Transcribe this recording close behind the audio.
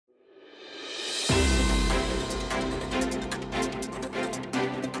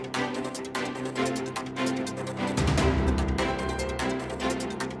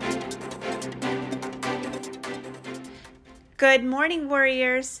Good morning,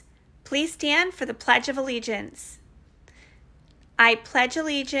 warriors. Please stand for the Pledge of Allegiance. I pledge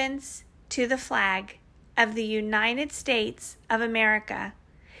allegiance to the flag of the United States of America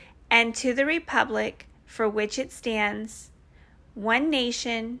and to the republic for which it stands, one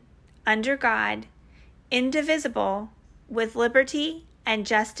nation, under God, indivisible, with liberty and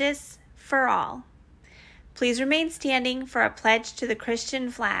justice for all. Please remain standing for a pledge to the Christian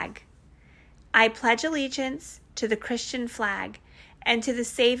flag. I pledge allegiance to the Christian flag and to the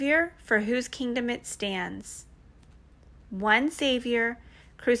Savior for whose kingdom it stands. One Savior,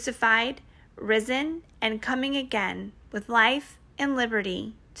 crucified, risen, and coming again with life and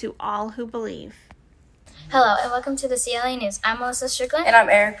liberty to all who believe. Hello and welcome to the CLA News. I'm Melissa Strickland. And I'm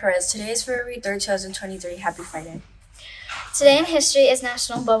Eric Perez. Today is February 3rd, 2023. Happy Friday. Today in history is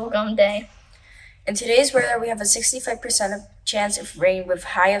National Bubblegum Day. In today's weather, we have a 65% chance of rain with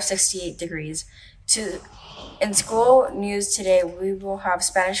high of 68 degrees. In school news today, we will have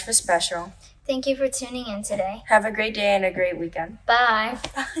Spanish for special. Thank you for tuning in today. Have a great day and a great weekend. Bye.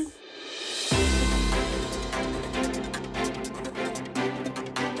 Bye.